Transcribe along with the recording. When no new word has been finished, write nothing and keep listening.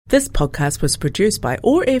This podcast was produced by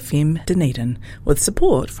OAR FM Dunedin with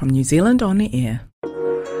support from New Zealand On the Air.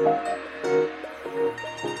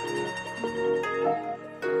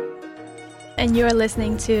 And you're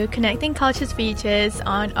listening to Connecting Cultures Features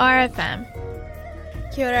on RFM.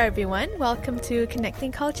 Kia ora everyone, welcome to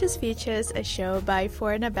Connecting Cultures Features, a show by,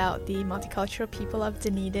 for and about the multicultural people of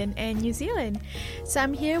Dunedin and New Zealand. So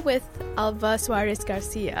I'm here with Alva Suarez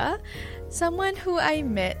Garcia, someone who I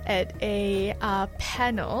met at a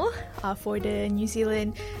panel for the New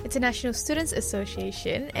Zealand International Students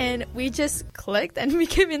Association, and we just clicked and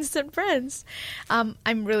became instant friends.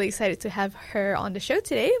 I'm really excited to have her on the show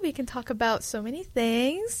today. We can talk about so many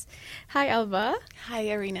things. Hi, Alva. Hi,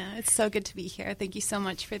 Arina. It's so good to be here. Thank you so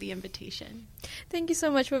much for the invitation. Thank you so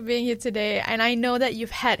much for being here today. And I know that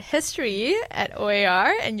you've had history at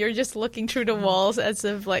OAR, and you're just looking through the walls as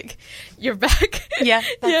if, like, you're back. Yeah,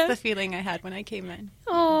 that's the feeling I had when I came in.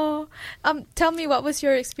 Oh, tell me, what was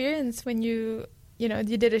your experience when you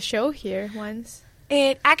did a show here once?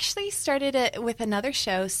 It actually started with another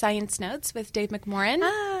show, Science Notes, with Dave McMorrin,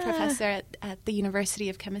 professor at the University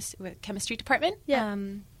of Chemistry Department. Yeah.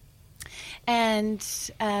 And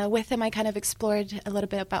with him, I kind of explored a little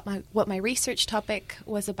bit about what my research topic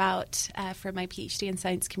was about for my PhD in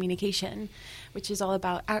science communication, which is all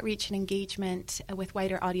about outreach and engagement with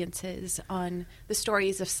wider audiences on the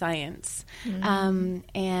stories of science.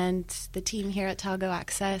 And the team here at Otago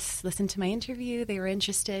Access listened to my interview. They were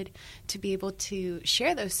interested to be able to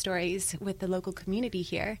share those stories with the local community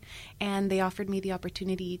here, and they offered me the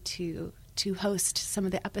opportunity to host some of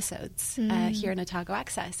the episodes here in Otago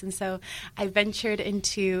Access. And so I ventured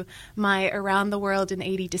into my Around the World in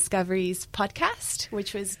 80 Discoveries podcast,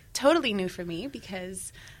 which was totally new for me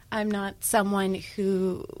because I'm not someone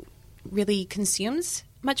who really consumes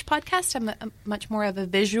much podcast. I'm a much more of a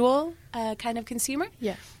visual kind of consumer.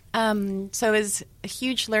 Yeah. So it was a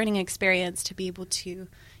huge learning experience to be able to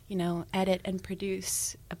edit and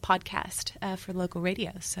produce a podcast for local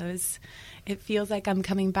radio. So it feels like I'm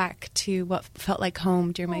coming back to what felt like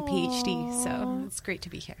home during my PhD. So it's great to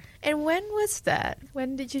be here. And when was that?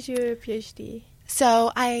 When did you do your PhD?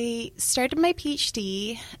 So I started my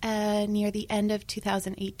PhD near the end of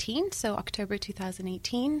 2018, so October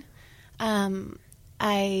 2018.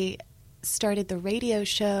 I started the radio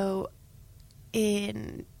show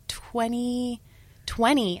in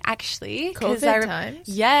 2020, actually. COVID times?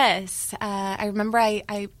 Yes. I remember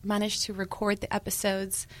I managed to record the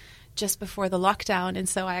episodes just before the lockdown, and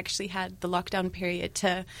so I actually had the lockdown period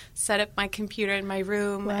to set up my computer in my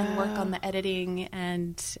room and work on the editing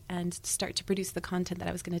and start to produce the content that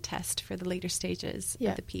I was going to test for the later stages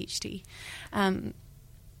of the PhD.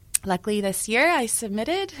 Luckily this year I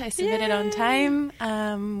submitted on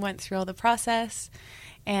time, went through all the process.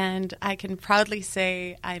 And I can proudly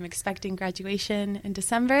say I'm expecting graduation in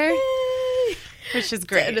December, which is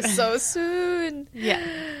great. It is so soon. Yeah.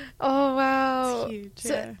 Oh wow. It's huge.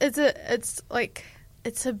 So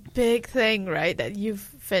it's a big thing, right? That you've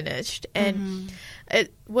finished, and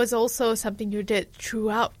it was also something you did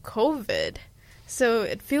throughout COVID. So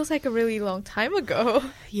it feels like a really long time ago.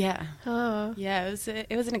 Yeah. Oh. Yeah.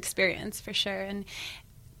 It was an experience for sure, and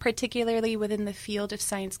particularly within the field of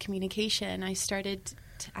science communication, I started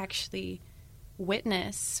to actually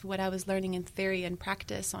witness what I was learning in theory and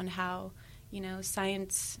practice on how,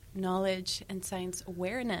 science knowledge and science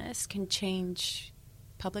awareness can change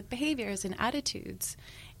public behaviors and attitudes.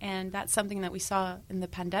 And that's something that we saw in the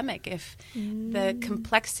pandemic. If the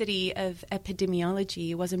complexity of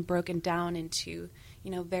epidemiology wasn't broken down into,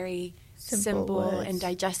 very simple and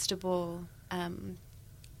digestible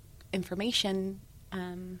information,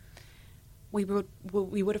 we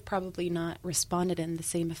would have probably not responded in the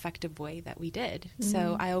same effective way that we did.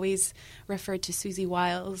 So I always refer to Susie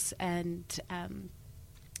Wiles and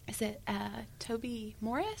is it Toby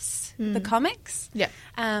Morris, the comics? Yeah.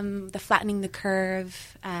 The Flattening the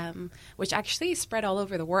Curve, which actually spread all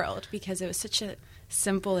over the world because it was such a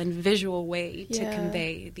simple and visual way to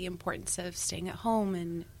convey the importance of staying at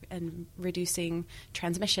home and reducing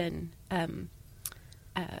transmission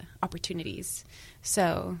opportunities.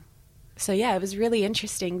 So yeah, it was really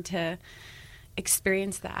interesting to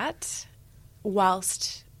experience that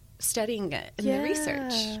whilst studying it in the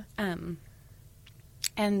research.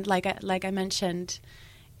 And like I mentioned,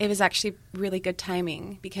 it was actually really good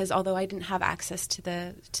timing because although I didn't have access to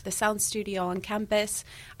the sound studio on campus,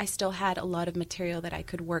 I still had a lot of material that I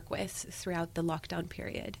could work with throughout the lockdown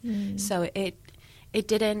period. So it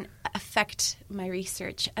didn't affect my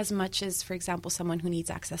research as much as, for example, someone who needs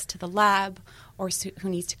access to the lab or who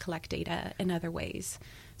needs to collect data in other ways.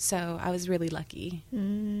 So I was really lucky.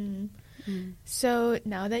 So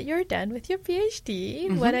now that you're done with your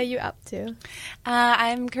PhD, what are you up to?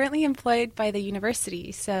 I'm currently employed by the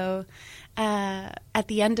university. So at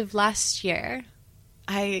the end of last year,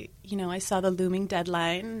 I saw the looming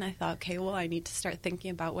deadline. I thought, okay, well, I need to start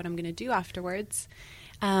thinking about what I'm going to do afterwards.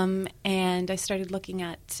 And I started looking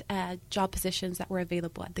at job positions that were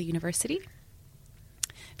available at the university.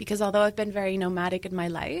 Because although I've been very nomadic in my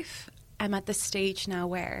life, I'm at the stage now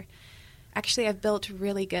where actually I've built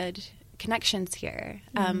really good connections here,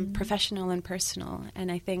 professional and personal.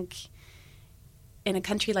 And I think in a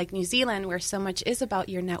country like New Zealand, where so much is about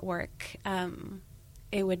your network,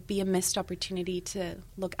 it would be a missed opportunity to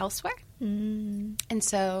look elsewhere. And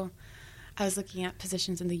so I was looking at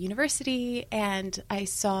positions in the university, and I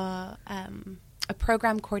saw a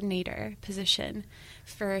program coordinator position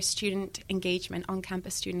for student engagement,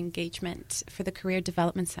 on-campus student engagement for the Career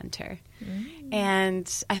Development Center.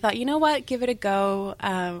 And I thought, you know what, give it a go.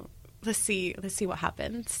 Let's see what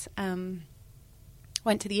happens.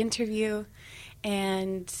 Went to the interview,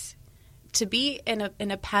 and to be in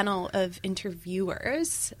a panel of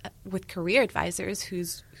interviewers with career advisors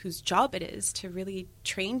whose job it is to really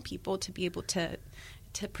train people to be able to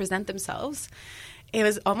present themselves, it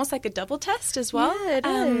was almost like a double test as well. Yeah, it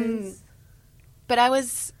is. But I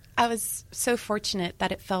was so fortunate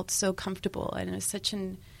that it felt so comfortable, and it was such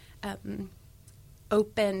an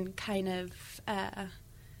open kind of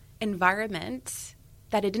environment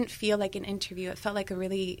that it didn't feel like an interview. It felt like a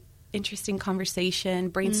really interesting conversation,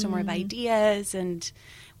 brainstorm of ideas. And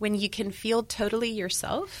when you can feel totally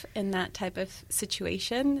yourself in that type of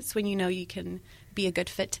situation, it's when you know you can be a good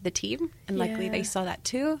fit to the team. And luckily they saw that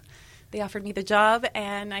too. They offered me the job,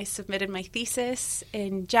 and I submitted my thesis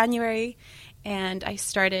in January, and I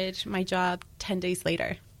started my job 10 days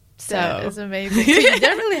later. So that is amazing. So you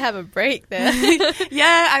didn't really have a break there.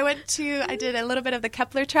 Yeah, I did a little bit of the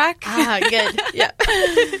Kepler track. Good. Yeah.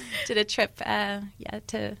 Did a trip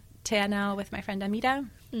to Te Anau with my friend Amita,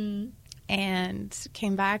 and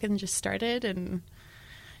came back and just started, and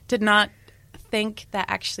did not think that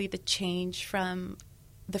actually the change from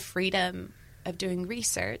the freedom of doing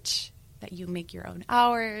research, that you make your own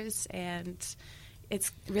hours and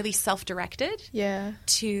it's really self-directed,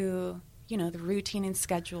 to the routine and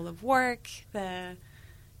schedule of work, the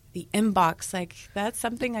inbox, like that's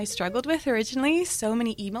something I struggled with originally. So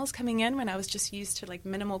many emails coming in when I was just used to like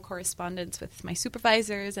minimal correspondence with my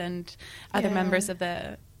supervisors and other members of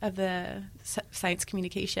the science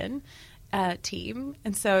communication team,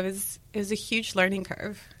 and so it was a huge learning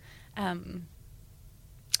curve.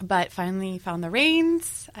 But finally found the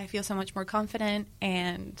reins. I feel so much more confident,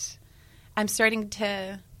 and I'm starting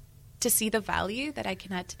to see the value that I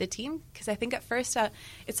can add to the team. Because I think at first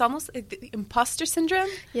it's almost like the imposter syndrome.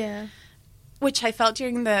 Yeah. Which I felt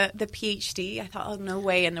during the PhD. I thought, oh, no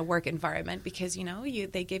way in a work environment, because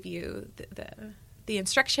they give you the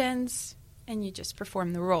instructions and you just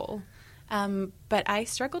perform the role. But I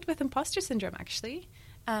struggled with imposter syndrome actually,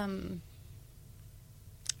 and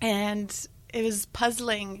it was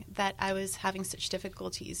puzzling that I was having such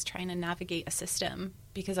difficulties trying to navigate a system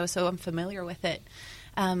because I was so unfamiliar with it.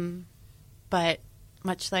 But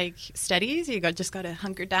much like studies, you just got to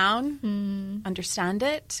hunker down, understand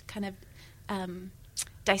it, kind of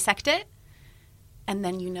dissect it, and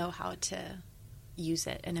then you know how to use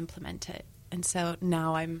it and implement it. And so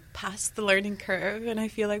now I'm past the learning curve, and I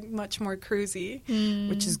feel like much more cruisy,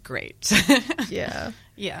 which is great. Yeah.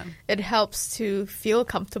 Yeah. It helps to feel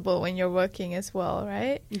comfortable when you're working as well,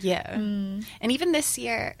 right? Yeah. And even this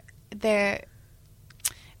year,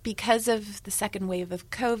 because of the second wave of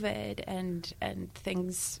COVID and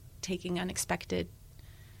things taking unexpected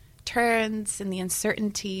turns, and the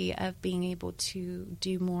uncertainty of being able to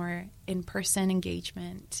do more in-person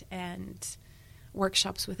engagement and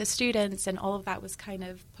workshops with the students, and all of that was kind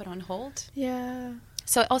of put on hold. Yeah.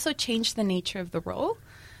 So it also changed the nature of the role,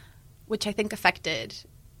 which I think affected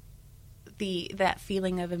that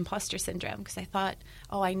feeling of imposter syndrome, because I thought,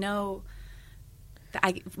 oh, I know that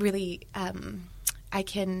I really I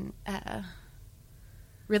can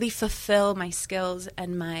really fulfill my skills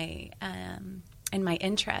and my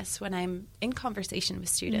interests when I'm in conversation with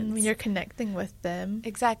students. When you're connecting with them.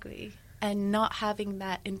 Exactly. And not having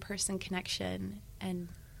that in-person connection and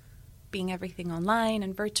being everything online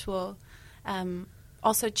and virtual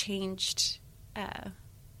also changed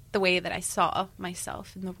the way that I saw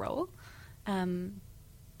myself in the role.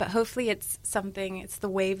 But hopefully it's the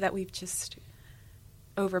wave that we've just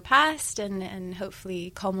overpassed, and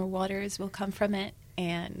hopefully calmer waters will come from it,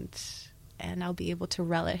 and I'll be able to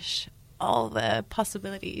relish all the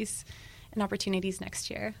possibilities and opportunities next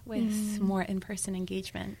year with more in-person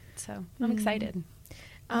engagement. So I'm excited.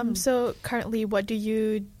 So currently, what do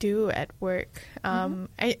you do at work?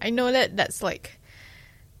 I know that's like,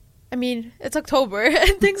 I mean, it's October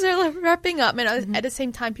and things are like wrapping up, and at the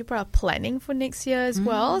same time, people are planning for next year as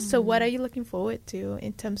well. So what are you looking forward to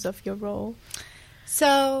in terms of your role?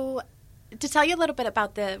 So to tell you a little bit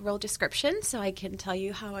about the role description, so I can tell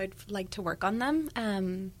you how I'd like to work on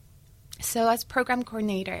them. So as program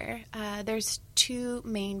coordinator, there's two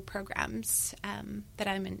main programs that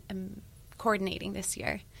I'm coordinating this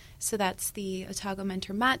year. So that's the Otago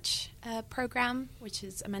Mentor Match program, which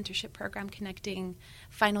is a mentorship program connecting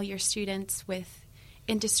final year students with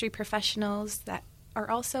industry professionals that are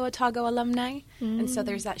also Otago alumni. And so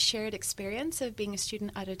there's that shared experience of being a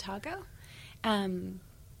student at Otago. And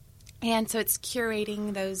so it's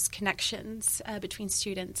curating those connections between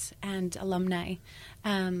students and alumni.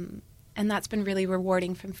 And that's been really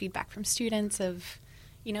rewarding from feedback from students of,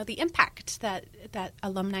 you know, the impact that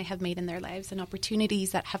alumni have made in their lives and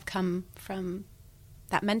opportunities that have come from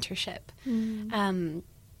that mentorship. And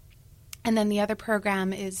then the other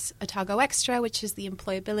program is Otago Extra, which is the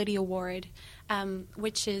Employability Award,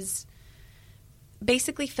 which is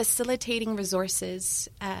basically facilitating resources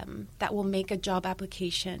that will make a job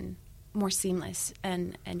application more seamless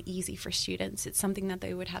and easy for students. It's something that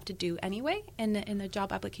they would have to do anyway in the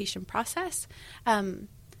job application process.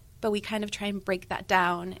 But we kind of try and break that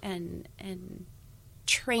down and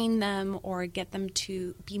train them or get them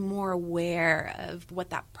to be more aware of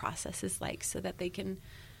what that process is like so that they can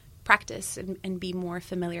practice and be more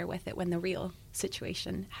familiar with it when the real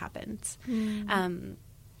situation happens. And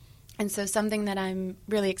so something that I'm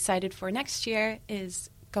really excited for next year is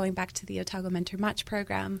going back to the Otago Mentor Match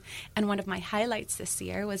program. And one of my highlights this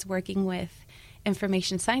year was working with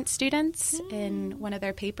information science students in one of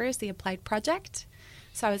their papers, the Applied Project.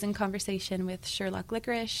 So I was in conversation with Sherlock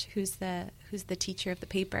Licorice, who's the teacher of the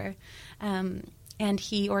paper, and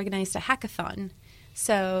he organized a hackathon.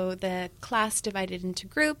 So the class divided into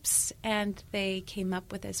groups, and they came up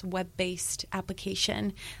with this web-based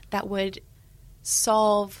application that would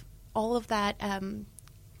solve all of that,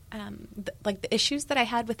 like the issues that I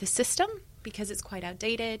had with the system, because it's quite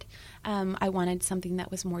outdated. I wanted something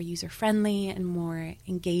that was more user-friendly and more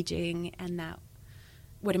engaging, and that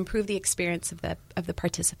would improve the experience of the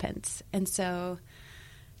participants. And so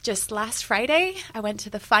just last Friday, I went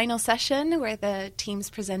to the final session where the teams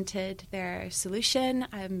presented their solution.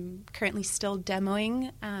 I'm currently still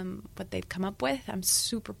demoing what they've come up with. I'm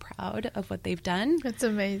super proud of what they've done. That's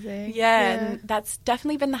amazing. Yeah, and that's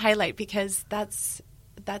definitely been the highlight, because that's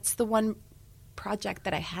the one project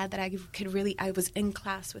that I had that I was in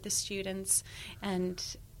class with the students and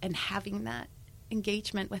having that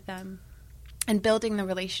engagement with them and building the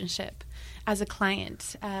relationship as a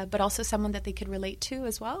client, but also someone that they could relate to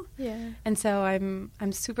as well. Yeah. And so I'm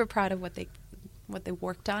super proud of what they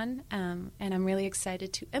worked on, and I'm really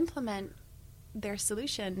excited to implement their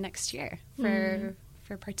solution next year for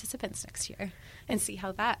participants next year and see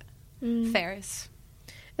how that fares.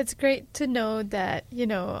 It's great to know that, you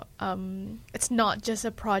know, it's not just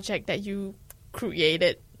a project that you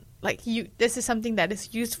created. Like, this is something that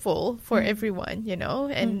is useful for everyone, you know,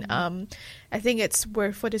 and I think it's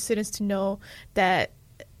worth for the students to know that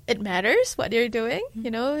it matters what they're doing,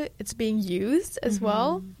 you know, it's being used as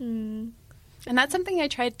well. And that's something I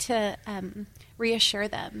tried to reassure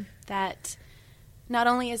them, that not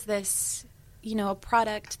only is this, you know, a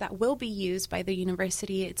product that will be used by the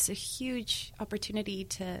university, it's a huge opportunity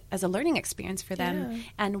as a learning experience for them. Yeah.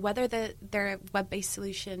 And whether their web-based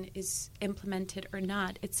solution is implemented or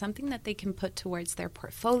not, it's something that they can put towards their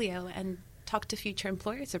portfolio and talk to future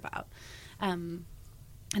employers about. And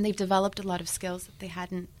they've developed a lot of skills that they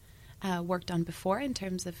hadn't worked on before in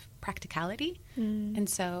terms of practicality. And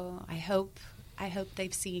so I hope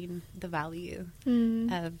they've seen the value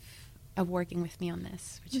of working with me on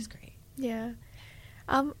this, which is great. Yeah.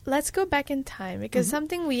 Let's go back in time, because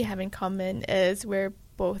something we have in common is we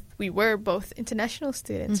were both international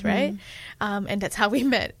students, right? And that's how we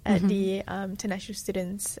met at the International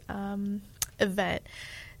Students event.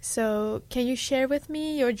 So can you share with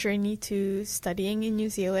me your journey to studying in New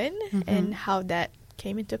Zealand and how that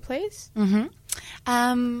came into place? Back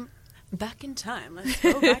in time. Let's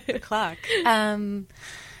go back the clock.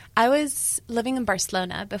 I was living in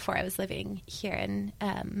Barcelona before I was living here in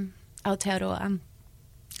Aotearoa,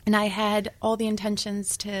 and I had all the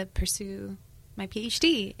intentions to pursue my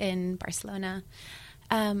PhD in Barcelona.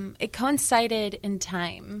 It coincided in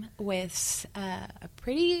time with a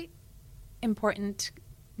pretty important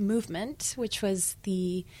movement, which was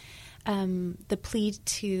the plea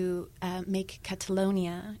to make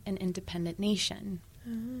Catalonia an independent nation.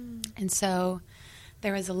 And so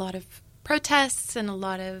there was a lot of protests and a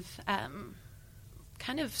lot of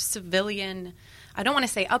kind of civilian, I don't want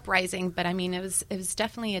to say uprising, but I mean, it was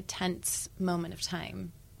definitely a tense moment of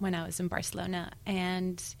time when I was in Barcelona.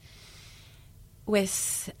 And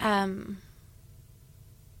with kind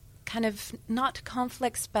of not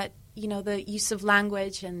conflicts, but, you know, the use of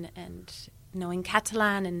language and knowing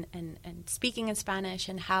Catalan and speaking in Spanish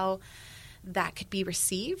and how that could be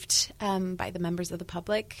received by the members of the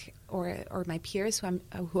public or my peers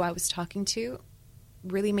who I was talking to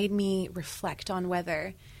really made me reflect on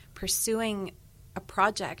whether pursuing a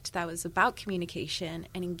project that was about communication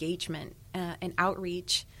and engagement and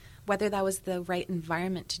outreach, whether that was the right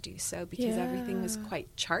environment to do so, because everything was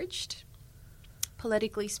quite charged,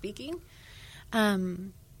 politically speaking.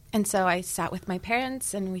 And so I sat with my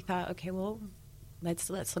parents and we thought, okay, well, let's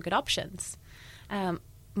look at options.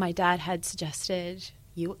 My dad had suggested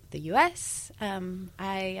the U.S.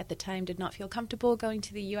 I, at the time, did not feel comfortable going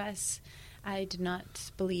to the U.S. I did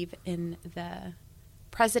not believe in the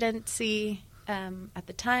presidency at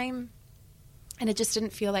the time, and it just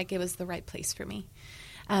didn't feel like it was the right place for me.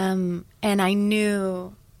 And I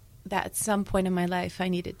knew that at some point in my life I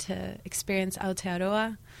needed to experience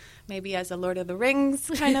Aotearoa, maybe as a Lord of the Rings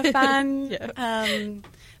kind of fan.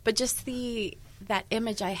 But just that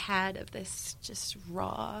image I had of this just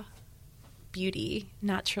raw beauty,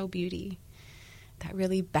 natural beauty, that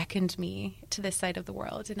really beckoned me to this side of the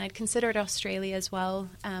world. And I'd considered Australia as well.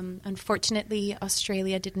 Unfortunately,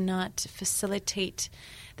 Australia did not facilitate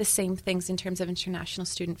the same things in terms of international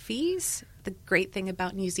student fees. The great thing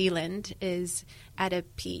about New Zealand is at a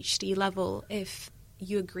PhD level, if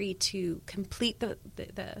you agree to complete the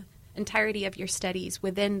entirety of your studies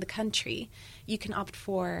within the country, you can opt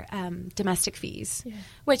for domestic fees,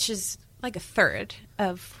 which is like a third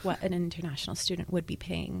of what an international student would be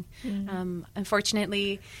paying.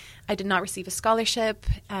 Unfortunately, I did not receive a scholarship,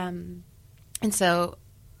 and so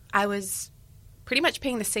I was pretty much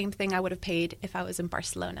paying the same thing I would have paid if I was in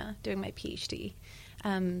Barcelona doing my PhD.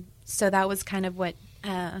 So that was kind of what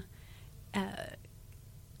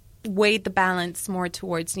weighed the balance more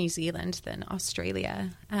towards New Zealand than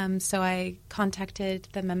Australia. So I contacted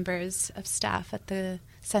the members of staff at the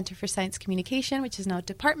Centre for Science Communication, which is now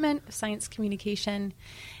Department of Science Communication,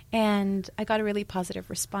 and I got a really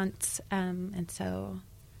positive response. And so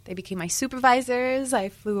they became my supervisors. I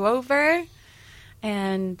flew over,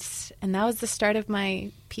 and that was the start of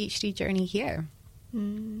my PhD journey here.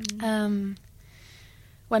 Went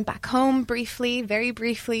back home briefly, very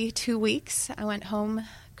briefly, 2 weeks. I went home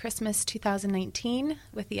Christmas 2019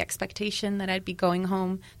 with the expectation that I'd be going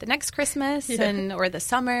home the next Christmas or the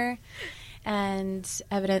summer. And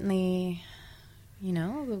evidently, you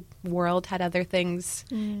know, the world had other things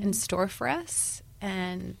in store for us,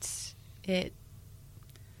 and it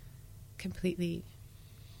completely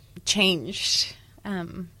changed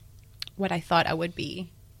what I thought I would be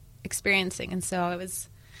experiencing. And so I was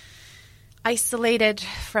isolated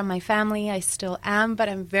from my family. I still am, but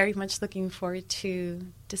I'm very much looking forward to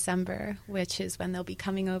December, which is when they'll be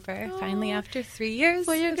coming over finally after 3 years.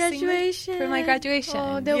 For your graduation. For my graduation.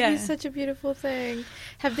 Oh, that'll be such a beautiful thing.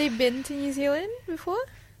 Have they been to New Zealand before?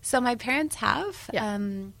 So my parents have. Yeah.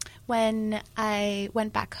 When I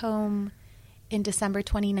went back home in December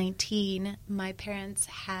 2019, my parents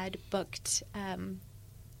had booked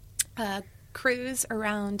a cruise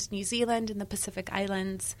around New Zealand and the Pacific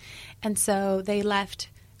Islands, and so they left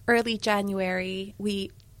early January.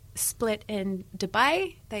 We split in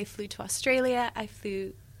Dubai. They flew to Australia. I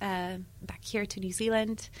flew back here to New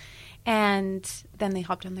Zealand, and then they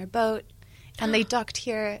hopped on their boat and they docked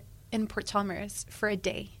here in Port Chalmers for a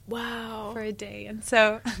day. Wow. For a day. And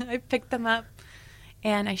so I picked them up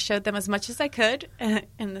and I showed them as much as I could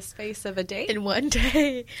in the space of a day. In one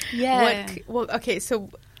day. Yeah. Well, okay, so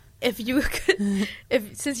if you could,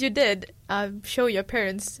 since you did show your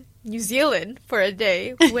parents New Zealand for a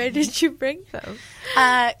day, where did you bring them?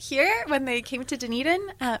 Here, when they came to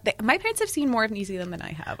Dunedin, my parents have seen more of New Zealand than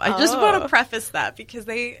I have. I just want to preface that because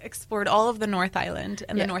they explored all of the North Island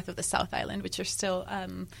and the north of the South Island, which are still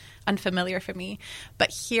unfamiliar for me.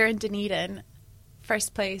 But here in Dunedin,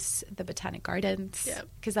 first place, the Botanic Gardens,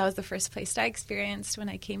 because that was the first place I experienced when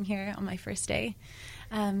I came here on my first day.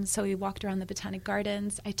 So we walked around the Botanic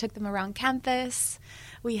Gardens. I took them around campus.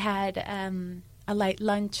 We had a light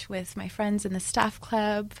lunch with my friends in the staff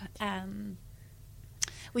club.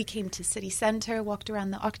 We came to City Centre, walked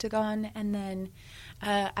around the Octagon, and then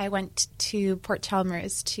I went to Port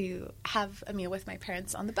Chalmers to have a meal with my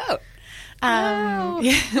parents on the boat,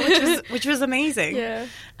 which was amazing. Yeah.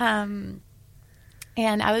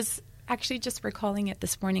 And I was actually just recalling it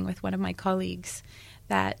this morning with one of my colleagues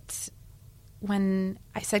that when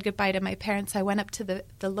I said goodbye to my parents, I went up to the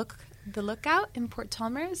lookout in Port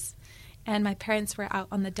Chalmers, and my parents were out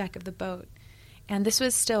on the deck of the boat. And this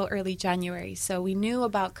was still early January, so we knew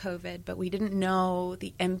about COVID, but we didn't know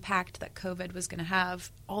the impact that COVID was going to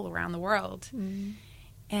have all around the world.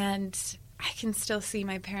 And I can still see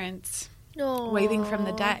my parents waving from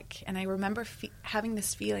the deck. And I remember having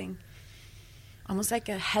this feeling, almost like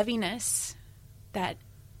a heaviness, that,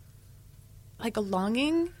 like a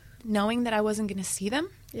longing, knowing that I wasn't going to see them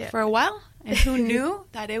for a while. And who knew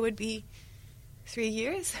that it would be 3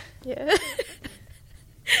 years? Yeah.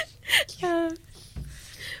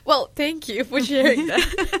 Well, thank you for sharing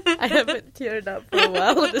that. I haven't teared up for a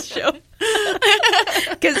while on the show.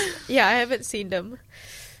 Because, I haven't seen them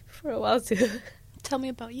for a while, too. Tell me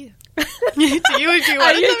about you. Are you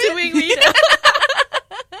doing me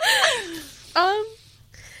now?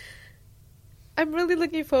 I'm really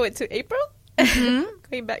looking forward to April.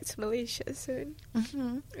 Going back to Malaysia soon.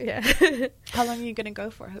 Yeah. How long are you going to go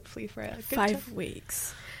for? Hopefully for a good 5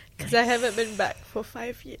 weeks. Because I haven't been back for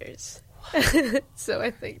 5 years. So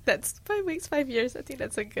I think that's 5 weeks, 5 years. I think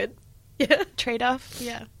that's a good trade-off.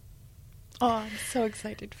 Yeah. Oh, I'm so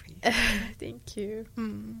excited for you. Thank you.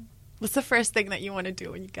 What's the first thing that you want to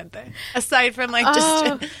do when you get there? Aside from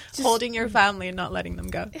just holding your family and not letting them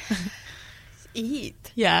go.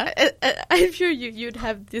 Eat. Yeah. I'm sure you'd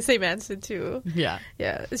have the same answer too. Yeah.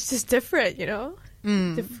 Yeah. It's just different,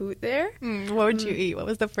 the food there. What would you eat? What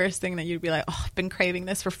was the first thing that you'd be like, oh, I've been craving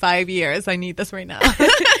this for 5 years. I need this right now.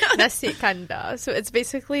 Nasi kanda. So it's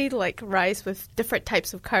basically like rice with different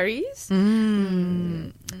types of curries.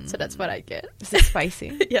 So that's what I get. Is it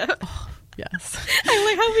spicy? Yeah. Oh, yes. I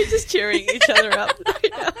like how we're just cheering each other up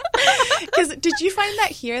right now. Because did you find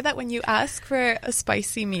that here, that when you ask for a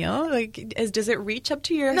spicy meal, does it reach up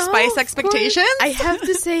to your spice expectations? I have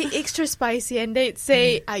to say extra spicy, and they'd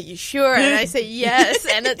say, "Are you sure?" And I say yes,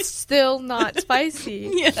 and it's still not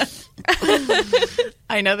spicy. Yeah.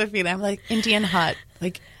 I know the feeling. I'm like, Indian hot.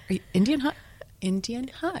 Like, are you Indian hot? Indian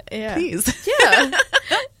hot. Yeah. Please. Yeah.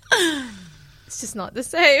 It's just not the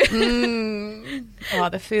same. Oh,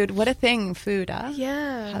 the food. What a thing, food, huh?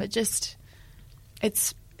 Yeah. How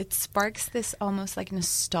it sparks this almost like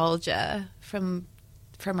nostalgia from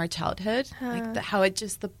our childhood. Like how it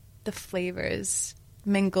just, the flavors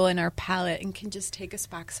mingle in our palate and can just take us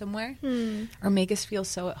back somewhere or make us feel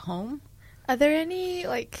so at home. Are there any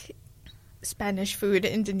Spanish food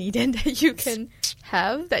in Dunedin that you can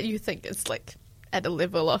have that you think is at a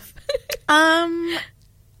level of?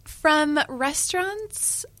 From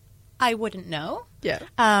restaurants, I wouldn't know. Yeah.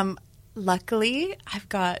 Luckily, I've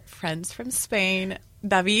got friends from Spain.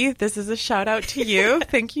 David, this is a shout out to you.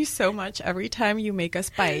 Thank you so much every time you make us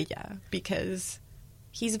paella, because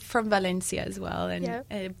he's from Valencia as well, and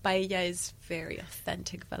paella is very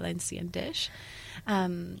authentic Valencian dish.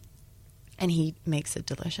 And he makes it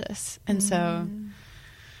delicious. And so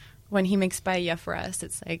when he makes paella for us,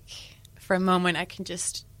 it's like, for a moment, I can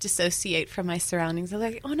just dissociate from my surroundings. I'm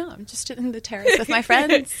like, oh no, I'm just in the terrace with my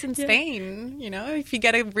friends in Spain. If you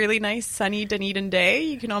get a really nice sunny Dunedin day,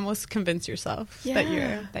 you can almost convince yourself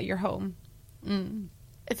that you're home.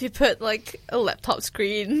 If you put a laptop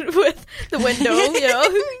screen with the window,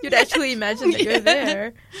 you'd actually imagine that you're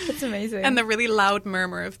there. That's amazing. And the really loud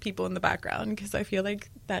murmur of people in the background, because I feel like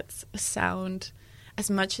that's a sound. As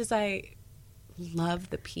much as I love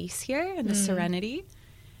the peace here and the serenity,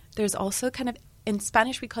 there's also kind of, in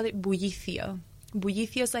Spanish we call it bullicio.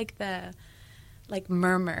 Bullicio is the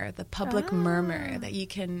murmur, the public murmur that you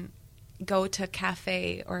can go to a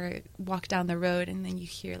cafe or walk down the road and then you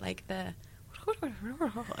hear the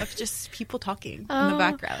of just people talking in the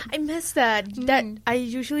background. I miss that. That I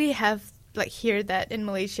usually have hear that in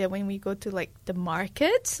Malaysia when we go to the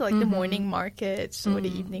markets, the morning markets or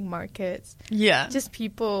the evening markets. Yeah. Just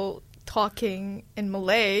people talking in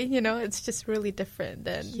Malay, it's just really different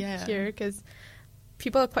than here, because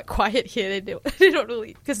people are quite quiet here. They don't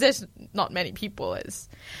really, because there's not many people as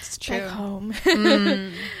it's true. Back home.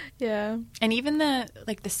 Yeah. And even the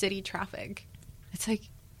city traffic, it's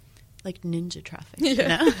like ninja traffic,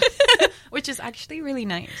 which is actually really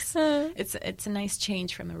nice. It's a nice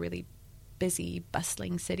change from a really busy,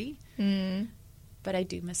 bustling city. But I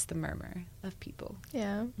do miss the murmur of people.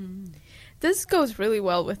 Yeah. This goes really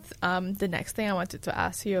well with the next thing I wanted to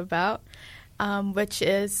ask you about, which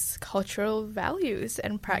is cultural values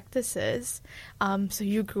and practices. So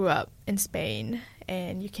you grew up in Spain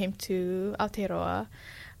and you came to Aotearoa.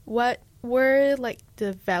 What were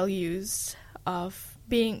the values of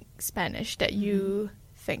being Spanish that you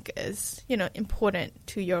think is, important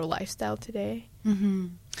to your lifestyle today? Mm-hmm.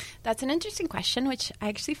 That's an interesting question, which I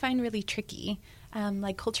actually find really tricky.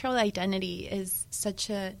 Cultural identity is such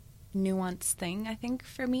a nuanced thing, I think,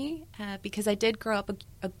 for me, because I did grow up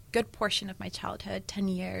a good portion of my childhood, 10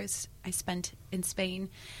 years I spent in Spain.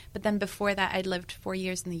 But then before that, I'd lived 4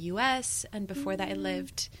 years in the U.S., and before that I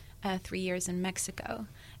lived 3 years in Mexico.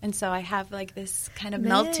 And so I have this kind of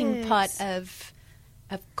melting pot of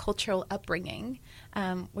cultural upbringing,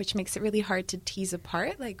 which makes it really hard to tease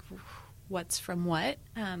apart, what's from what.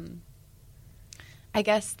 I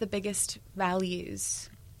guess the biggest values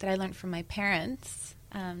that I learned from my parents,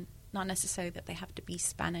 not necessarily that they have to be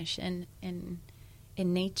Spanish in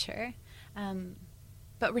nature,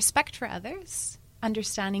 but respect for others,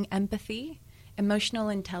 understanding empathy, emotional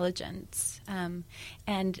intelligence,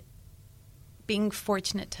 and being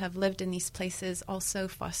fortunate to have lived in these places also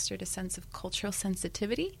fostered a sense of cultural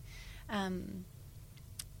sensitivity.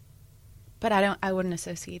 But I wouldn't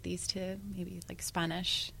associate these to maybe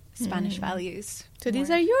Spanish values. So these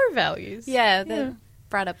are your values. Yeah, that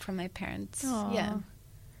brought up from my parents. Aww. Yeah.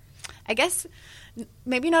 I guess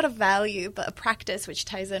maybe not a value, but a practice which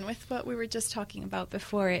ties in with what we were just talking about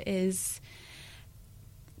before is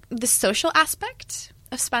the social aspect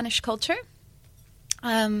of Spanish culture.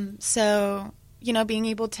 So, being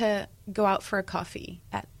able to go out for a coffee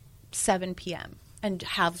at 7 p.m. and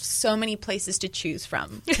have so many places to choose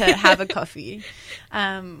from to have a coffee.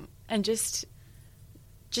 And just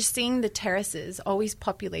seeing the terraces always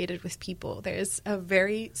populated with people. There's a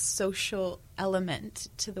very social element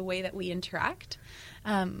to the way that we interact.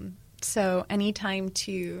 So any time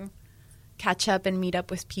to catch up and meet up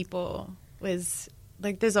with people was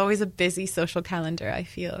there's always a busy social calendar, I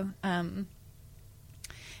feel.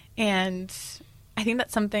 And I think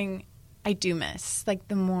that's something I do miss,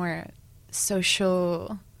 the more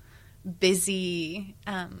social, busy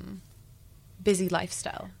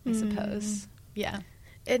lifestyle, I suppose. Yeah.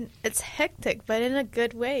 And it's hectic, but in a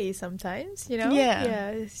good way sometimes,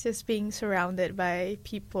 Yeah, it's just being surrounded by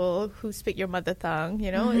people who speak your mother tongue,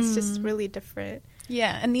 It's just really different.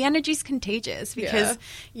 Yeah, and the energy's contagious because,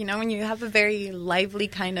 when you have a very lively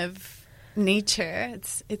kind of nature,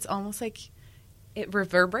 it's almost like it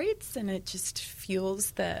reverberates and it just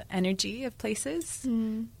fuels the energy of places,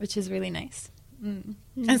 which is really nice. And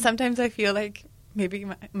sometimes I feel like maybe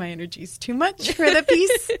my energy is too much for the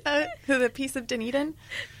piece of Dunedin,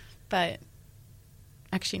 but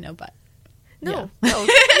actually no. You do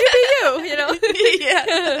you.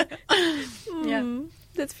 Yeah. Yeah,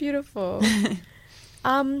 that's beautiful.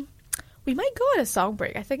 We might go on a song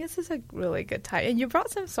break. I think this is a really good time. And you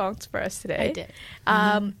brought some songs for us today. I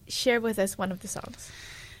did. Share with us one of the songs.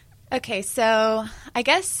 Okay, so I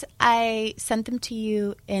guess I sent them to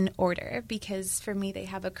you in order because for me they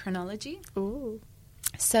have a chronology. Ooh.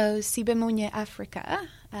 So Sibemunye Africa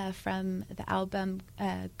from the album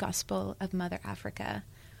Gospel of Mother Africa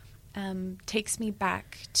takes me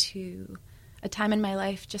back to a time in my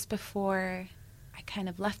life just before I kind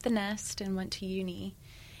of left the nest and went to uni.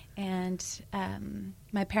 And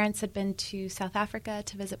my parents had been to South Africa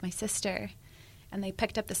to visit my sister, and they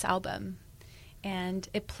picked up this album. And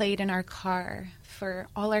it played in our car for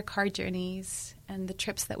all our car journeys and the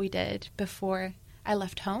trips that we did before I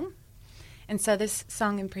left home. And so this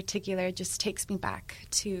song in particular just takes me back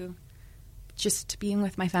to just being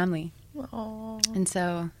with my family. Aww. And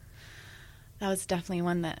so that was definitely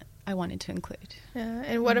one that I wanted to include. Yeah,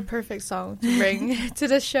 and what a perfect song to bring to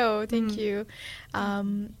the show. Thank you.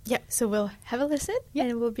 So we'll have a listen,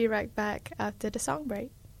 and we'll be right back after the song break.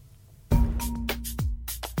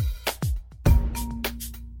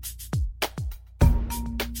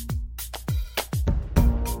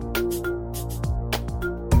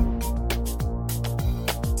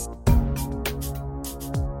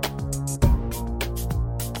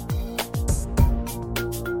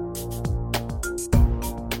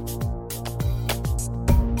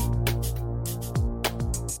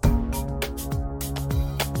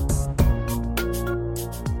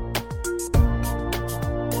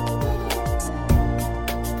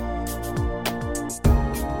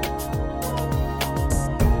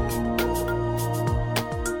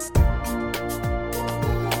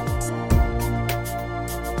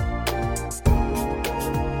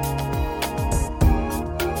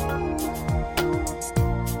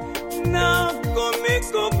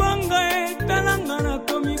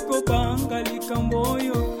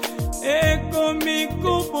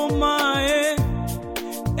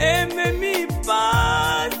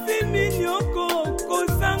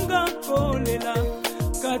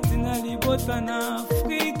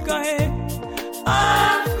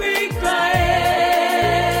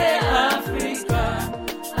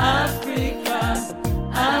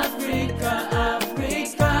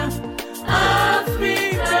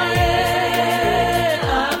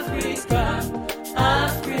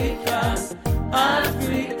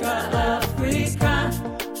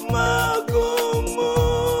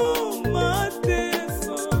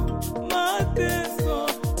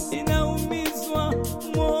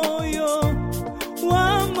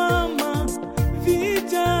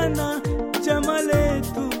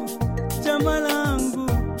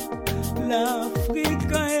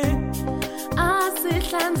 l'Afrika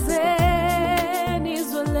asihlanzeni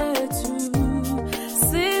izwe lethu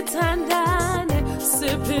sithandane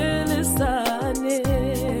siphilisane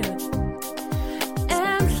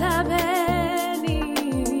emhlabeni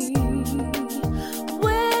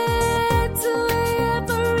wethu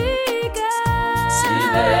eAfrika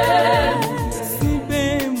sibe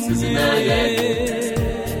munye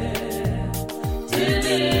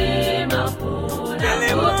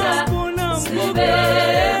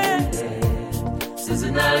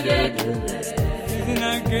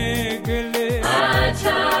Sizinakekele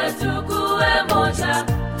acha tukue moja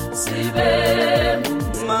sibe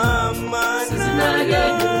mama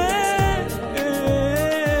sizinakekele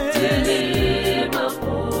tilima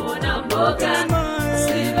pona mboga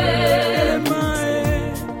sibe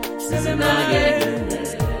sizinakekele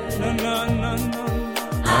no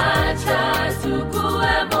acha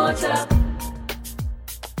tukue moja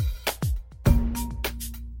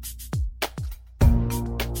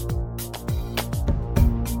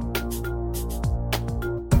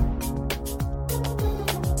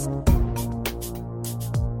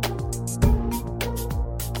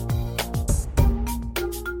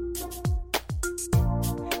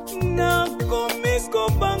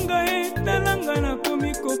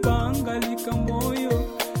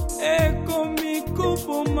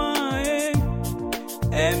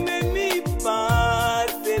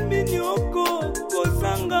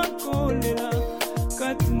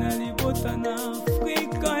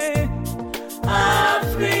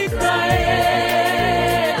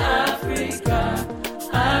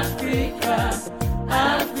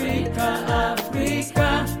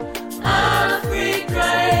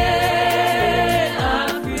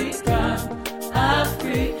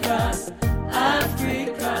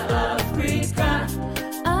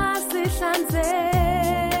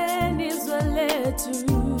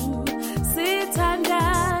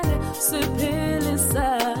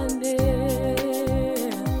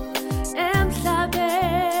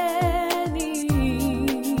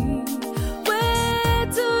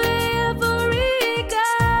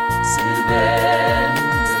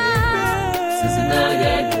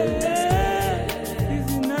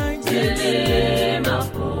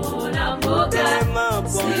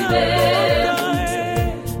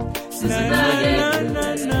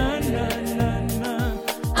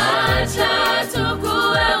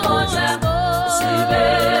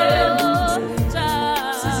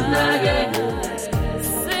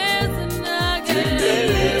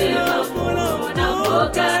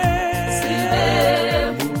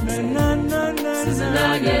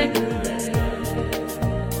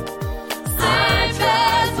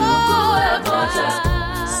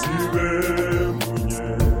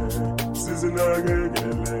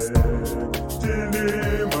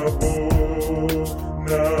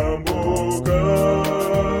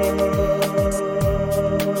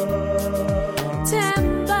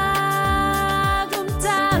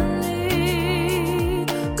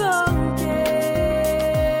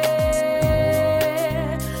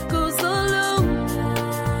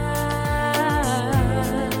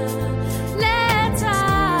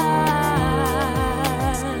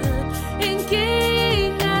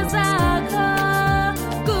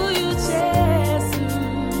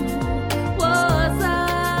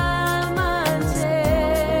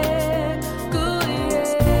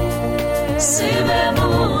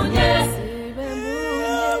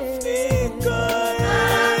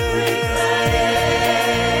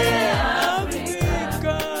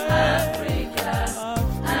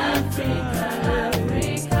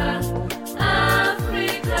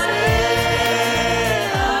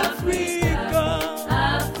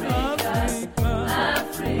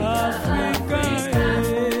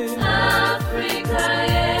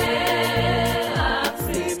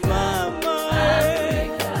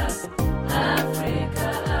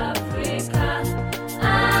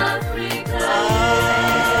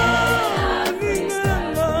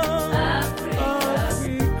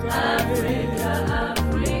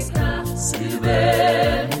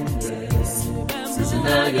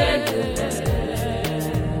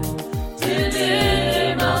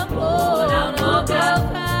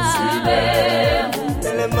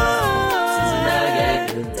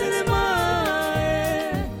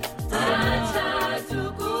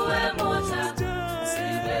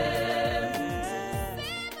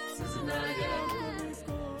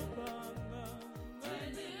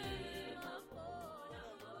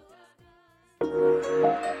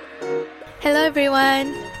Hello everyone.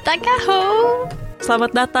 Takaho.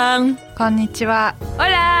 Selamat datang. Konnichiwa.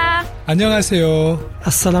 Hola. 안녕하세요.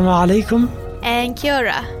 Assalamu alaikum. And kia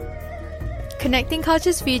ora. Connecting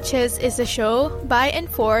Cultures Features is a show by and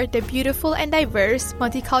for the beautiful and diverse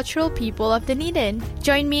multicultural people of Dunedin.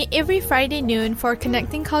 Join me every Friday noon for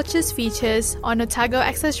Connecting Cultures Features on Otago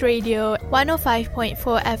Access Radio 105.4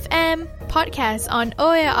 FM, podcast on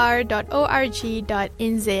oar.org.nz.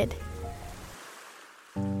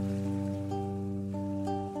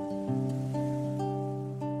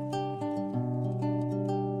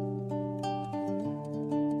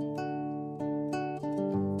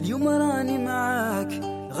 اليوم راني معاك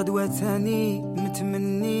غدوة تاني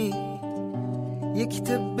متمني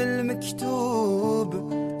يكتب المكتوب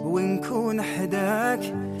ونكون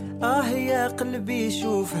حداك يا قلبي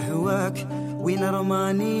شوف هواك وين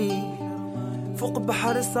رماني فوق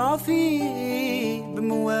بحر صافي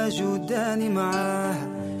بمواج وداني معاه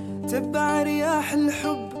تبع رياح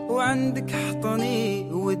الحب وعندك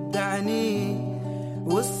حطني ودعني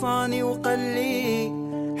وصاني وقلي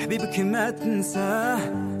حبيبك ما تنساه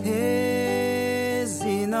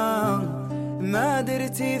الزينة ما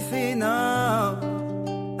درتي فينا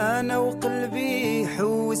أنا وقلبي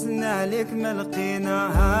حوسنا عليك ما لقينا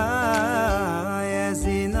يا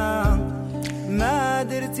زينة ما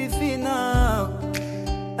درتي فينا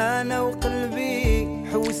أنا وقلبي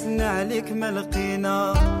حوسنا عليك ما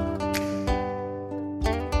لقينا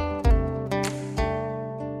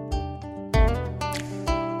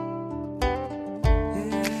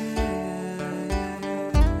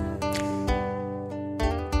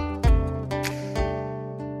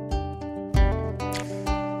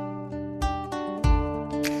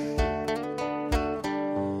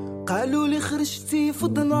قالوا لي خرجتي في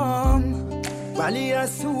الظلام وعليا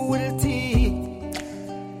سولتي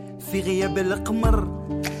في غياب القمر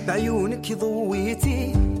بعيونك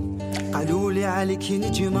ضويتي قالوا لي عليك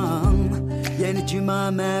نجمة يا نجمة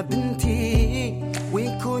ما بنتي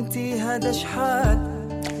وين كنتي هذا شحال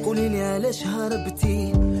قولي لي علاش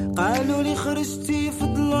هربتي قالوا لي خرجتي في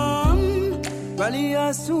الظلام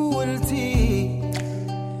وعليا سولتي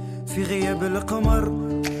في غياب القمر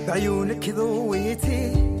بعيونك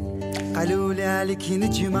ضويتي قالوا لي عليك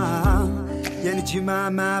نجمة يا نجمة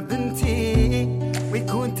ما بنتي وين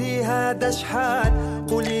كنتي هذا شحال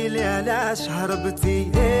قولي لي علاش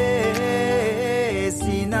هربتي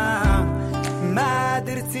سينا ما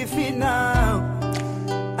درتي فينا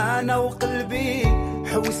أنا وقلبي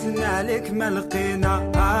حوسنا عليك ما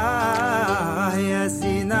لقينا يا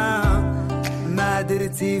سينا ما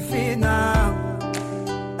درتي فينا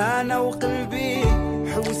أنا وقلبي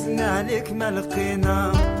حوسنا عليك ما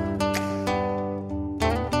لقينا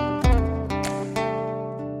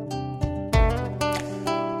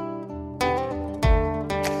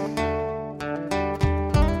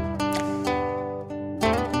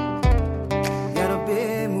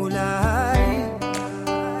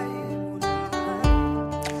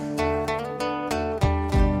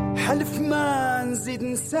حلف ما نزيد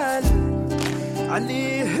نسال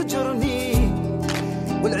عليه هجرني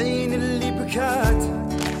والعين اللي بكات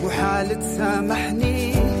وحالة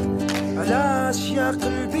سامحني علاش يا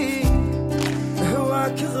قلبي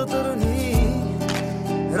هواك غدرني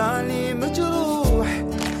راني مجروح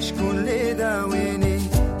شكون لي داويني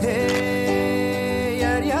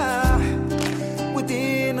يا رياح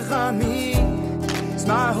ودين غامي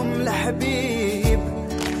اسمعهم الحبيب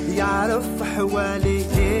يعرف حوالي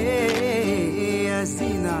يا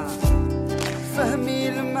سينا فهمي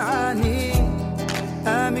المعاني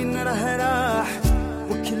آمن راه راح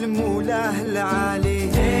وكل مولاه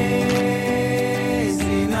العالي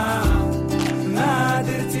سينا ما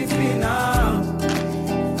درتي فينا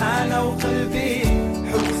أنا وقلبي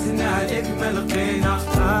حوسنا عليك ما لقينا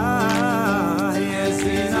يا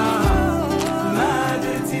سينا ما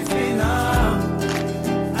درتي فينا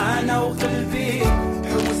أنا وقلبي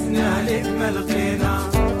حوسنا عليك ما لقينا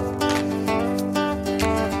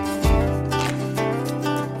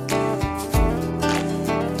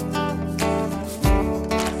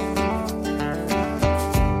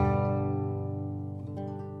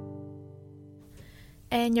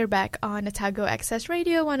And you're back on Otago Access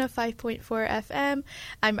Radio 105.4 FM.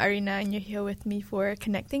 I'm Arina and you're here with me for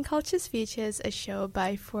Connecting Cultures Features, a show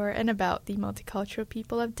by, for and about the multicultural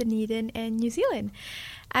people of Dunedin and New Zealand.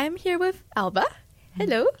 I'm here with Alba.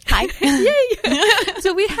 Hello. Hi. Yay.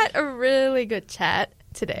 So we had a really good chat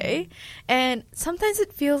today, and sometimes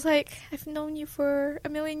it feels like I've known you for a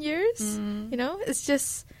million years. You know, it's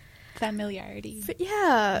just familiarity.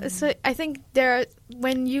 Yeah. So I think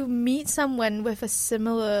when you meet someone with a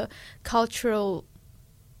similar cultural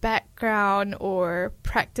background or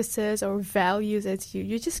practices or values as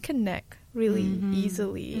you just connect really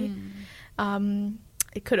easily.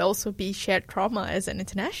 It could also be shared trauma as an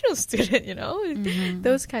international student, you know,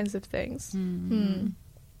 those kinds of things.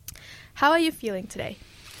 how are you feeling today?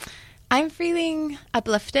 I'm feeling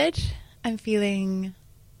uplifted. I'm feeling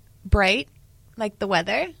bright, like the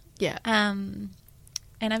weather. Yeah. And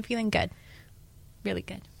I'm feeling good. Really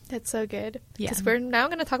good. That's so good. Yeah. Because we're now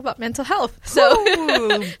going to talk about mental health. So,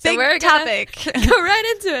 big we're topic. go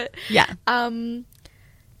right into it. Yeah.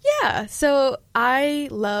 Yeah. So I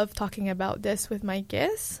love talking about this with my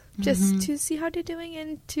guests, just to see how they're doing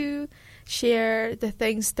and to share the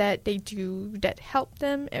things that they do that help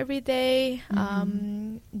them every day.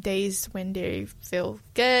 Days when they feel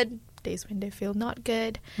good, days when they feel not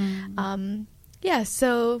good. Yeah.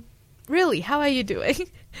 So really, how are you doing?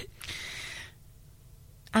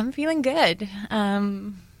 I'm feeling good.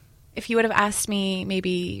 If you would have asked me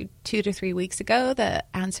maybe 2 to 3 weeks ago, the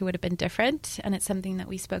answer would have been different. And it's something that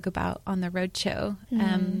we spoke about on the roadshow.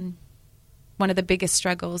 One of the biggest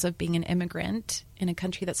struggles of being an immigrant in a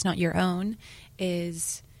country that's not your own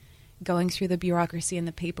is going through the bureaucracy and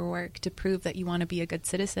the paperwork to prove that you want to be a good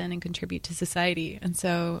citizen and contribute to society. And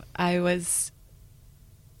so I was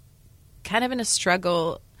kind of in a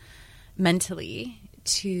struggle mentally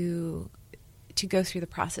to go through the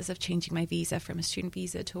process of changing my visa from a student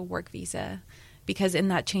visa to a work visa, because in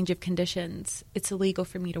that change of conditions, it's illegal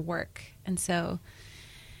for me to work. And so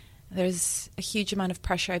there's a huge amount of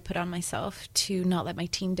pressure I put on myself to not let my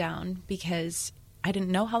team down, because I didn't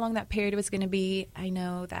know how long that period was going to be. I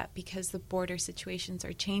know that because the border situations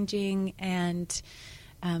are changing and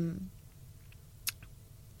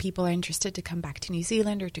people are interested to come back to New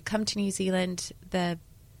Zealand or to come to New Zealand, the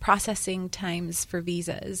processing times for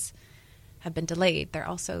visas have been delayed. They're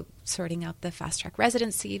also sorting out the fast-track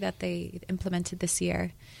residency that they implemented this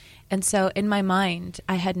year. And so in my mind,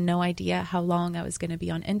 I had no idea how long I was going to be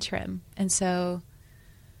on interim. And so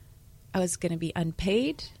I was going to be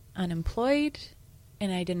unpaid, unemployed,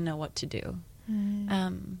 and I didn't know what to do.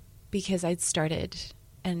 Because I'd started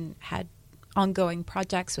and had ongoing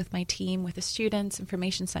projects with my team, with the students,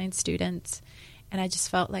 information science students, and I just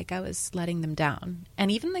felt like I was letting them down.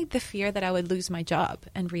 And even like the fear that I would lose my job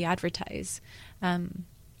and re-advertise.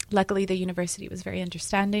 Luckily, the university was very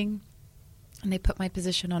understanding, and they put my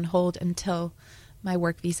position on hold until my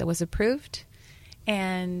work visa was approved.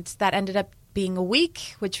 And that ended up being a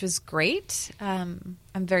week, which was great. I'm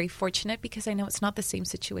very fortunate because I know it's not the same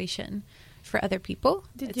situation for other people.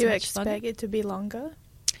 Did you expect it to be longer?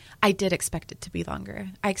 I did expect it to be longer.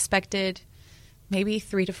 I expected maybe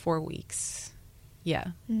 3 to 4 weeks. Yeah.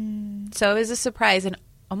 So it was a surprise, and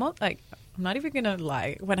almost like, I'm not even going to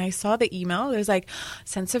lie. When I saw the email, there's like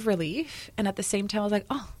sense of relief. And at the same time, I was like,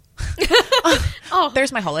 oh,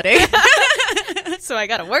 there's my holiday. So I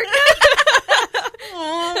got to work.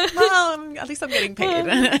 Well, at least I'm getting paid.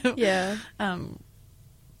 Yeah.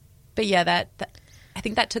 But yeah, that I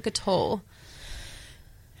think that took a toll.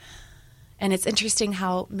 And it's interesting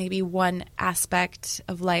how maybe one aspect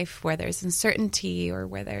of life where there's uncertainty or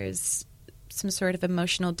where there's some sort of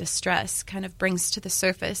emotional distress kind of brings to the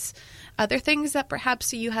surface other things that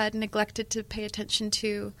perhaps you had neglected to pay attention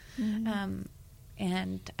to.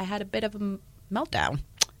 And I had a bit of a meltdown.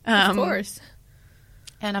 Of course.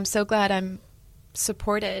 And I'm so glad I'm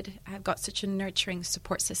supported. I've got such a nurturing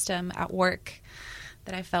support system at work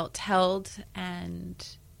that I felt held, and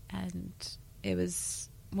it was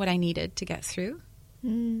what I needed to get through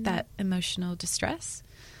that emotional distress.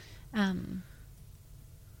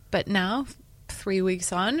 But now, 3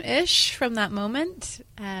 weeks on-ish from that moment,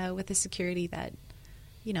 with the security that,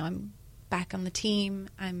 you know, I'm back on the team,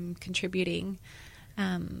 I'm contributing,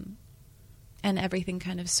 and everything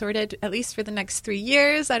kind of sorted, at least for the next 3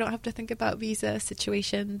 years. I don't have to think about visa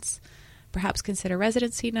situations, perhaps consider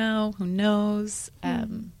residency now, who knows.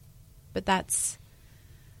 But that's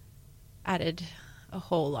added a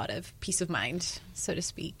whole lot of peace of mind, so to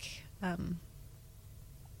speak. But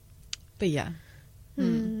yeah.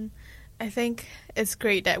 I think it's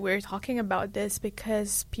great that we're talking about this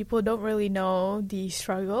because people don't really know the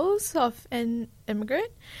struggles of an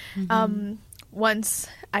immigrant. Once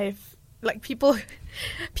people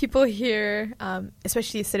here,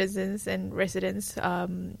 especially citizens and residents,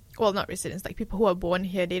 well, not residents, like people who are born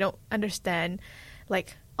here, they don't understand,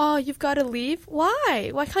 like, oh, you've got to leave? Why?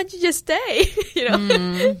 Why can't you just stay? You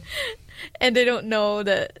know? And they don't know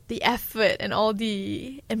the effort and all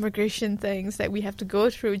the immigration things that we have to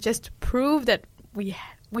go through just to prove that we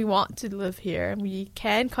want to live here and we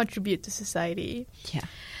can contribute to society.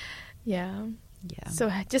 Yeah.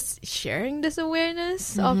 So just sharing this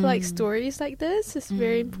awareness of like stories like this is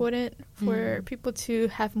very important for people to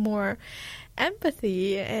have more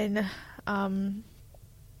empathy. And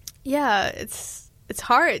it's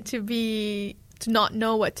hard to not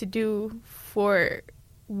know what to do for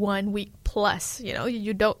 1 week plus,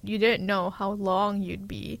 you didn't know how long you'd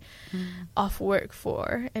be off work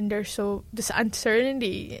for, and this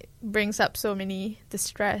uncertainty brings up so many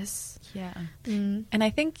distress. Yeah. And I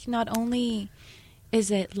think not only is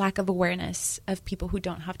it lack of awareness of people who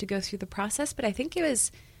don't have to go through the process, but I think it was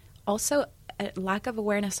also a lack of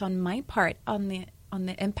awareness on my part on the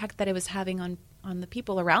impact that it was having on the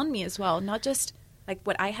people around me as well, not just like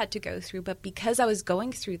what I had to go through, but because I was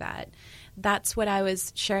going through that, that's what I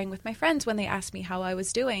was sharing with my friends when they asked me how I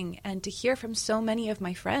was doing. And to hear from so many of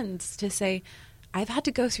my friends to say, I've had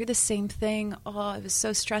to go through the same thing. Oh, it was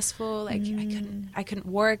so stressful. Like I couldn't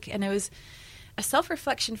work. And it was a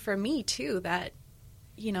self-reflection for me too, that,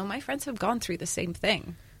 my friends have gone through the same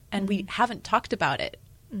thing and we haven't talked about it.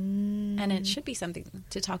 And it should be something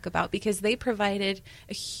to talk about because they provided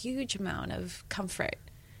a huge amount of comfort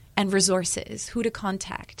and resources, who to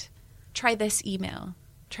contact, try this email,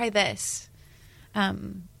 try this.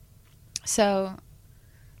 So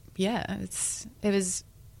yeah, it was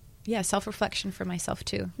self-reflection for myself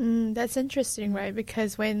too. That's interesting, right?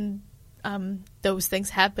 Because when those things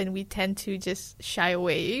happen, we tend to just shy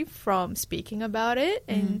away from speaking about it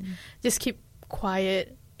and just keep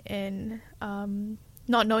quiet and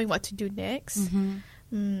not knowing what to do next.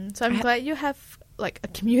 So I'm glad you have like a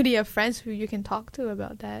community of friends who you can talk to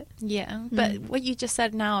about that. Yeah, but what you just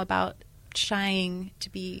said now about shying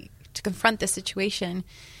to confront the situation,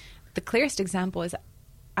 the clearest example is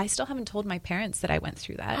I still haven't told my parents that I went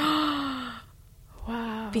through that.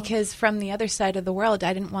 Wow. Because from the other side of the world,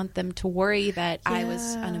 I didn't want them to worry that I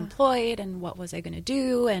was unemployed and what was I going to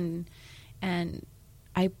do, and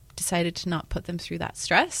I decided to not put them through that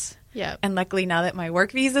stress. Yeah. And luckily now that my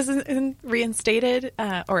work visa is reinstated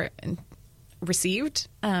or received,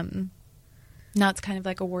 now it's kind of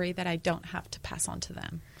like a worry that I don't have to pass on to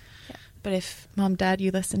them. Yeah. But if Mom, Dad,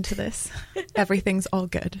 you listen to this, everything's all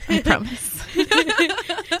good. I promise.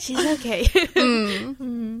 She's okay.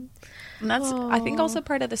 And that's, I think, also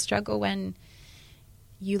part of the struggle when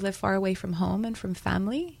you live far away from home and from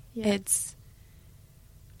family. Yeah. It's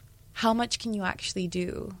how much can you actually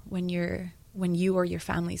do when you or your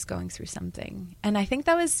family's going through something. And I think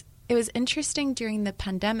it was interesting during the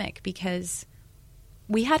pandemic because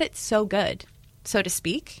we had it so good, so to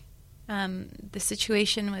speak. The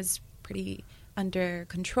situation was pretty under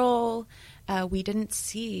control. We didn't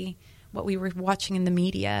see what we were watching in the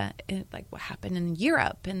media, like what happened in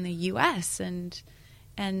Europe and the US. And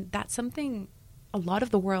that's something a lot of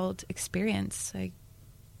the world experienced, like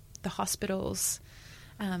the hospitals,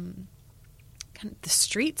 kind of the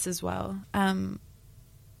streets as well.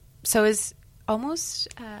 So it was almost,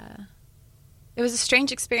 it was a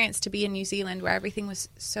strange experience to be in New Zealand where everything was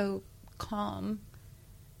so calm,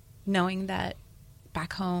 knowing that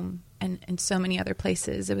back home and in so many other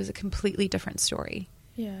places, it was a completely different story.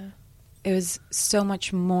 Yeah. It was so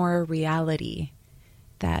much more reality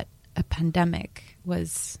that a pandemic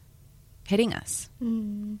was hitting us.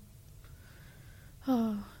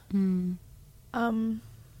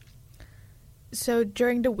 So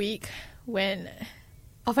during the week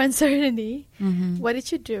of uncertainty, what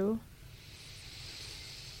did you do?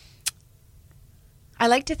 I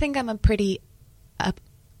like to think I'm a pretty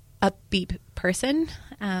upbeat person.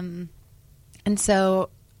 And so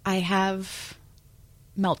I have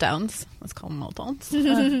meltdowns. Let's call them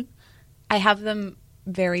meltdowns. I have them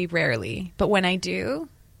very rarely. But when I do,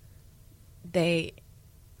 they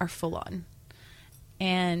are full on.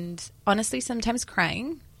 And honestly, sometimes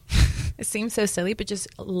crying. It seems so silly, but just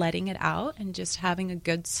letting it out and just having a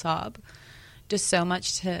good sob does so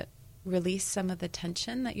much to release some of the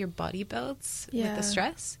tension that your body builds with the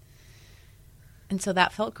stress. And so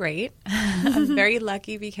that felt great. I'm very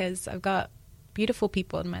lucky because I've got beautiful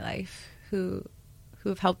people in my life who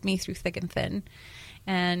have helped me through thick and thin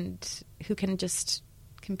and who can just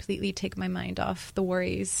completely take my mind off the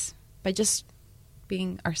worries by just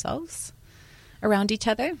being ourselves around each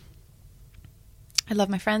other. I love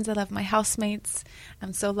my friends. I love my housemates.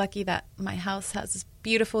 I'm so lucky that my house has this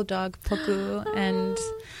beautiful dog, Poku, and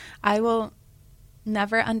I will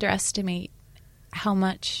never underestimate how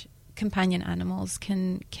much companion animals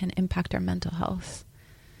can impact our mental health,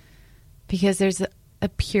 because there's a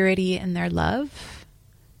purity in their love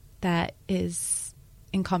that is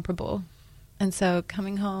incomparable. And so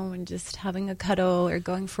coming home and just having a cuddle or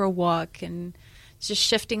going for a walk and just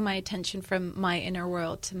shifting my attention from my inner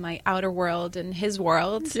world to my outer world and his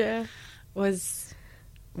world was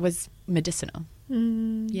medicinal.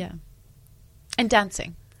 Yeah. And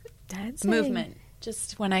dancing. Movement.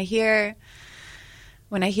 Just when I hear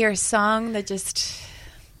a song that just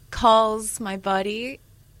calls my body,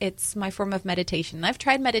 it's my form of meditation. I've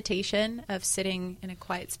tried meditation of sitting in a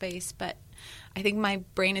quiet space, but I think my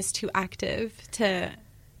brain is too active to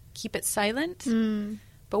keep it silent.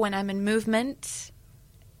 But when I'm in movement,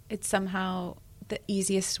 it's somehow the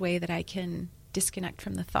easiest way that I can disconnect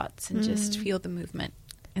from the thoughts and just feel the movement.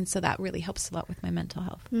 And so that really helps a lot with my mental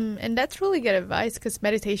health. And that's really good advice, because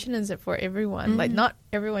meditation isn't for everyone. Like, not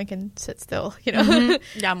everyone can sit still, you know?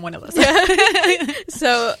 Yeah, I'm one of those.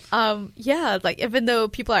 So, like, even though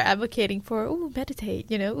people are advocating for, meditate,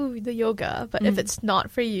 you know, the yoga, but if it's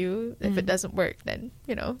not for you, if it doesn't work, then,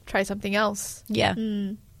 you know, try something else. Yeah.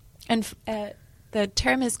 And the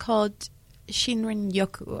term is called Shinrin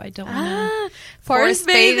Yoku. I don't want to... Forest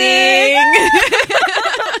bathing!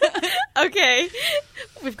 Okay.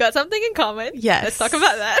 We've got something in common. Yes. Let's talk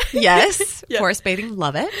about that. Yes. Yeah. Forest bathing,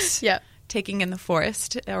 love it. Yeah. Taking in the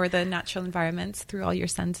forest or the natural environments through all your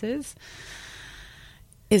senses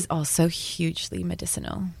is also hugely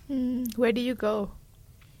medicinal. Where do you go?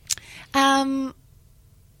 To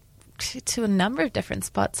a number of different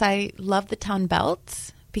spots. I love the town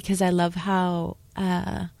belt because I love how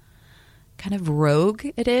kind of rogue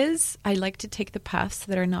it is. I like to take the paths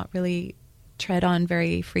that are not really tread on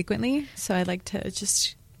very frequently. So I like to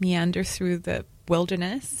just meander through the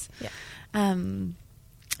wilderness. Yeah.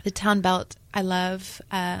 The town belt, I love.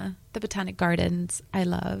 The botanic gardens, I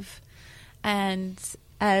love. And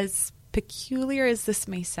as peculiar as this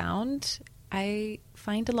may sound, I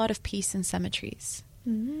find a lot of peace in cemeteries.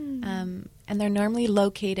 And they're normally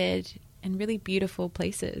located in really beautiful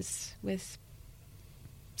places with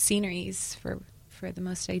sceneries for the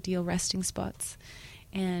most ideal resting spots.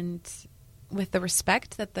 And with the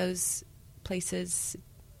respect that those places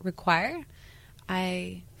require,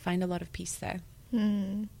 I find a lot of peace there.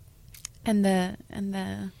 And the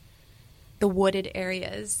wooded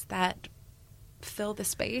areas that fill the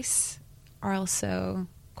space are also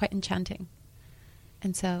quite enchanting.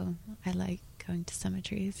 And so I like going to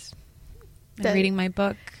cemeteries and reading my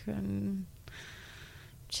book and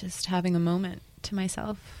just having a moment to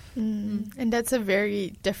myself. And that's a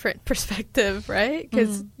very different perspective, right?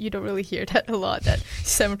 Because you don't really hear that a lot, that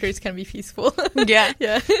cemeteries can be peaceful. Yeah.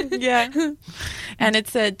 Yeah. And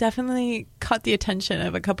it's definitely caught the attention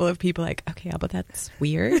of a couple of people like, okay, but that's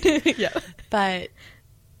weird. Yeah. But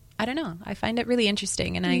I don't know. I find it really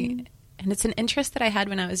interesting. And and it's an interest that I had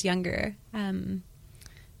when I was younger,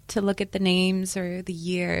 to look at the names or the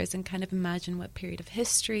years and kind of imagine what period of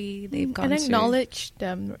history they've gone through. And acknowledge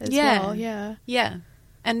them as well. Yeah. Yeah.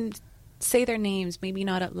 And say their names, maybe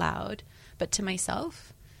not out loud, but to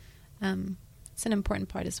myself. It's an important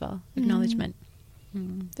part as well, acknowledgement.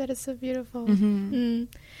 That is so beautiful.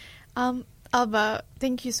 Alba,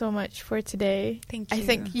 thank you so much for today. Thank you. I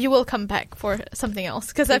think you will come back for something else,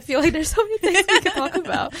 because I feel like there's so many things we can talk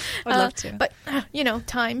about. I'd love to. But,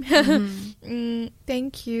 time.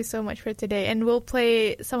 Thank you so much for today. And we'll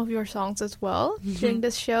play some of your songs as well during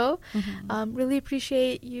this show. Really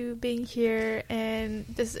appreciate you being here. And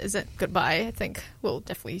this isn't goodbye. I think we'll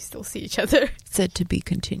definitely still see each other. Said to be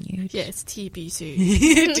continued. Yes, TBC.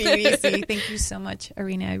 TBC. Thank you so much,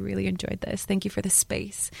 Arena. I really enjoyed this. Thank you for the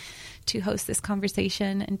space to host this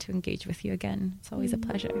conversation and to engage with you again. It's always a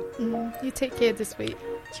pleasure. You take care this week.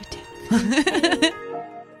 You too.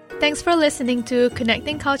 Thanks for listening to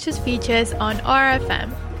Connecting Cultures Features on RFM.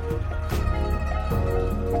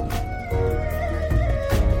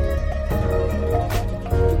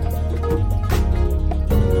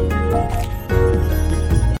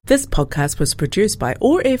 This podcast was produced by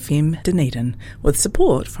OAR FM Dunedin with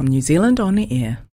support from New Zealand On the Air.